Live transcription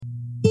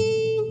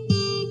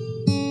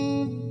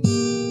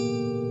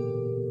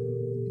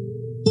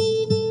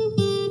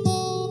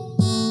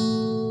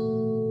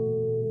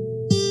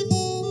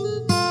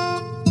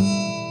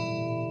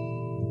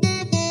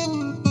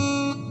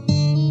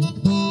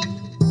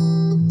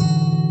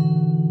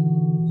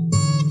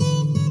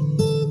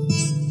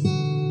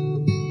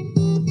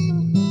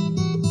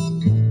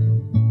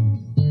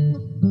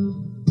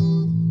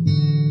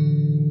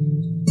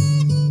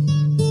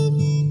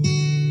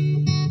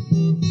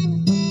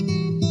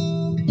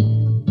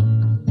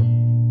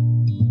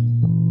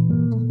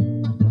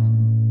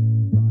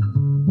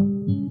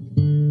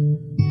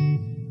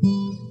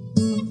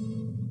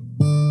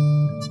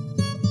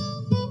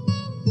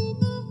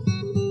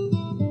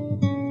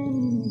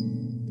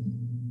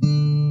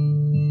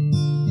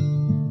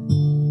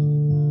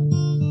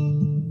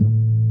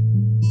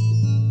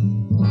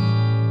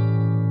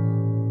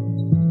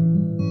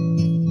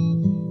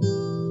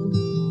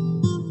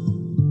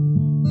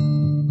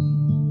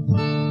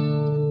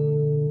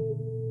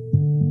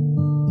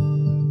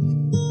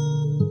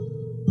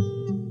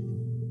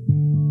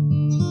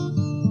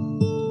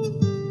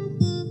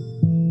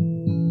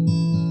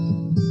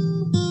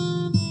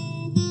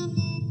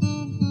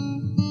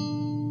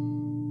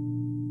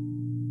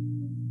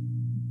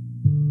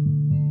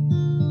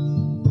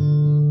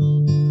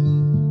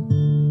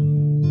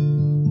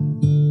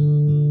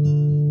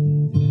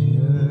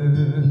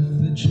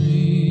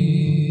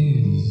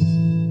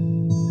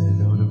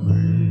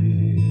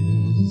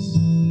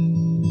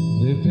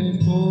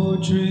paint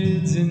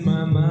portraits in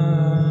my mind.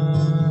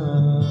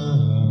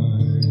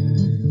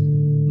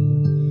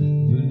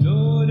 The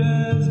Lord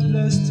has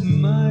blessed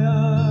my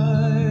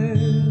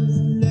eyes,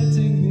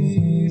 letting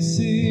me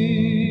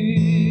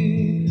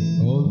see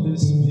all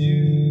this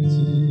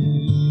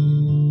beauty.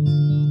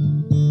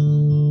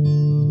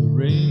 The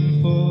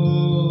rain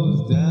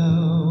falls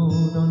down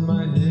on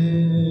my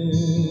head,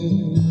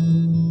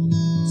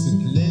 it's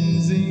a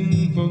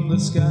cleansing from the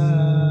sky.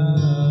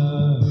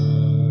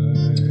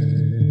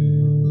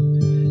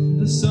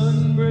 The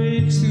sun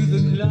breaks through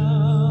the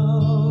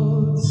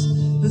clouds,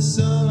 the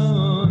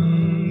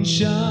sun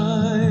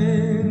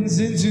shines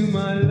into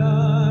my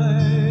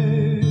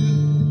life.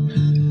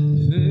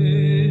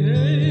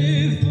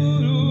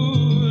 Faithful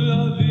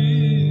are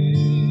these,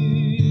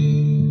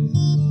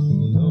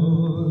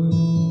 Lord,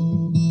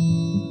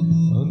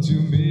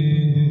 unto me.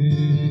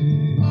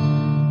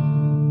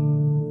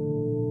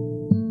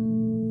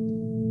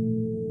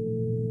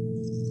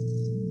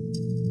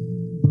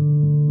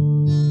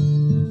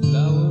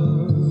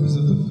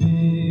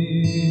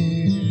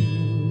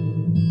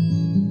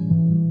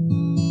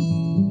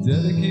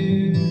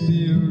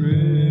 Delicately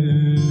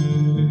arrayed,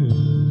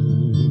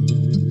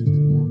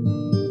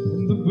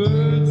 and the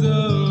birds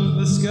of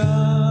the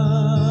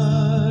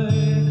sky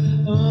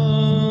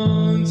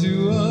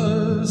unto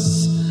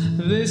us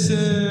they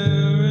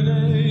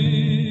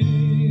serenade.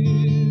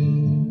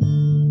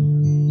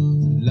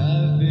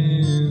 Life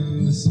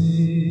in the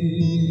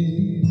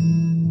sea,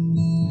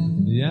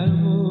 the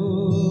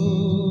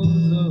animals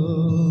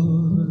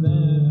of the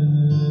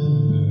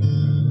land.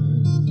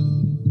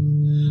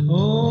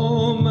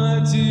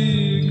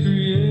 Almighty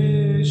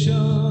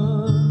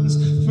creations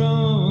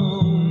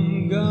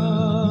from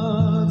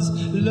God's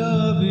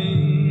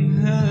loving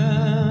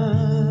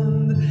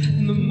hand,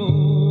 the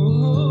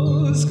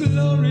most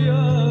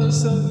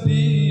glorious of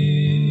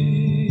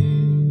these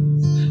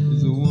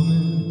is a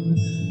woman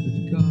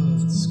with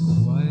God's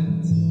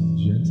quiet,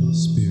 gentle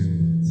spirit.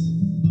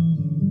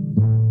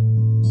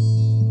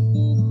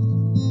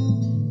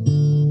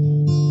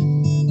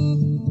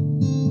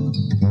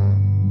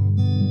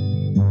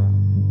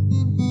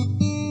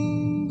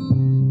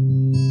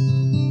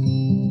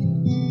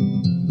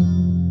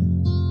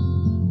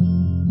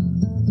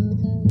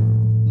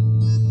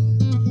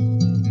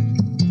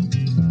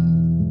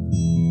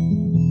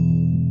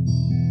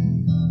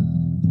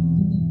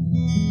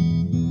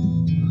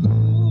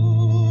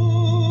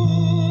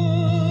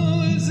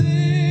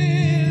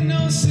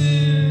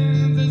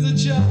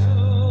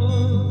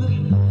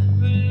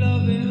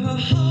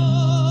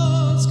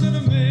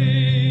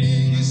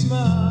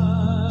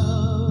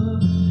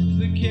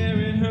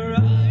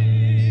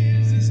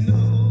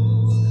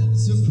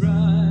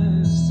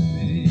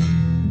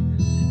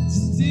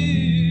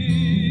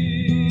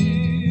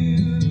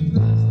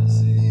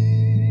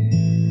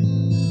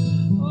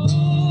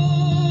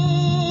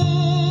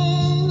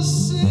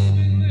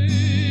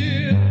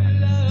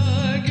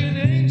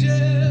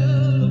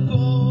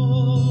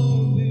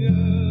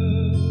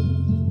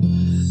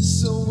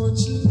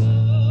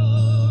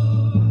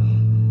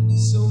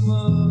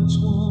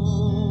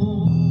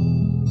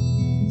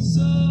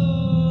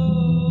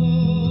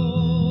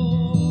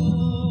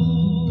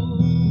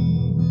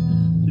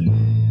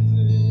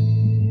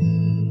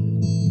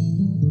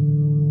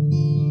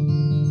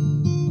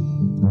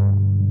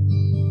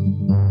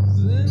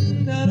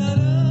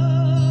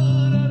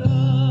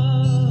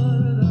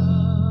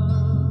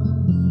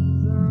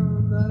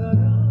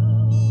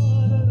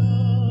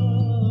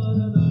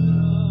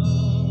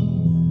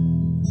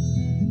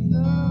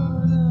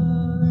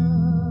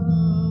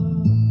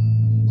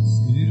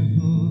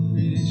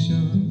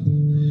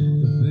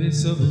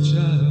 Of a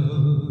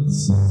child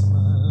sets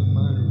my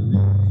mind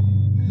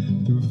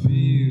reeling through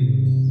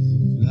fields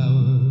of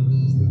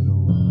flowers that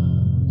are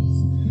wild.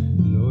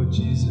 Lord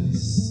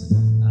Jesus, I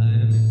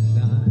am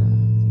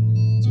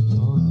inclined to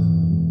ponder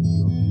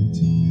your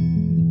beauty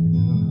in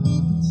her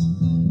heart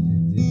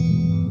and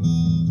in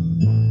her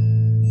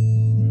mind.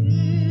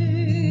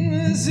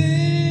 As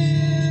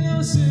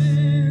innocent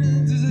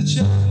as a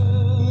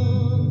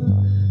child,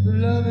 the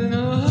love in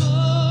her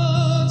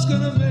heart's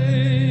gonna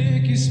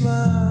make you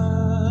smile.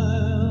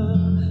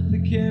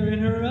 Care in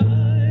her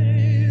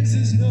eyes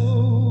is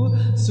no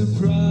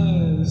surprise.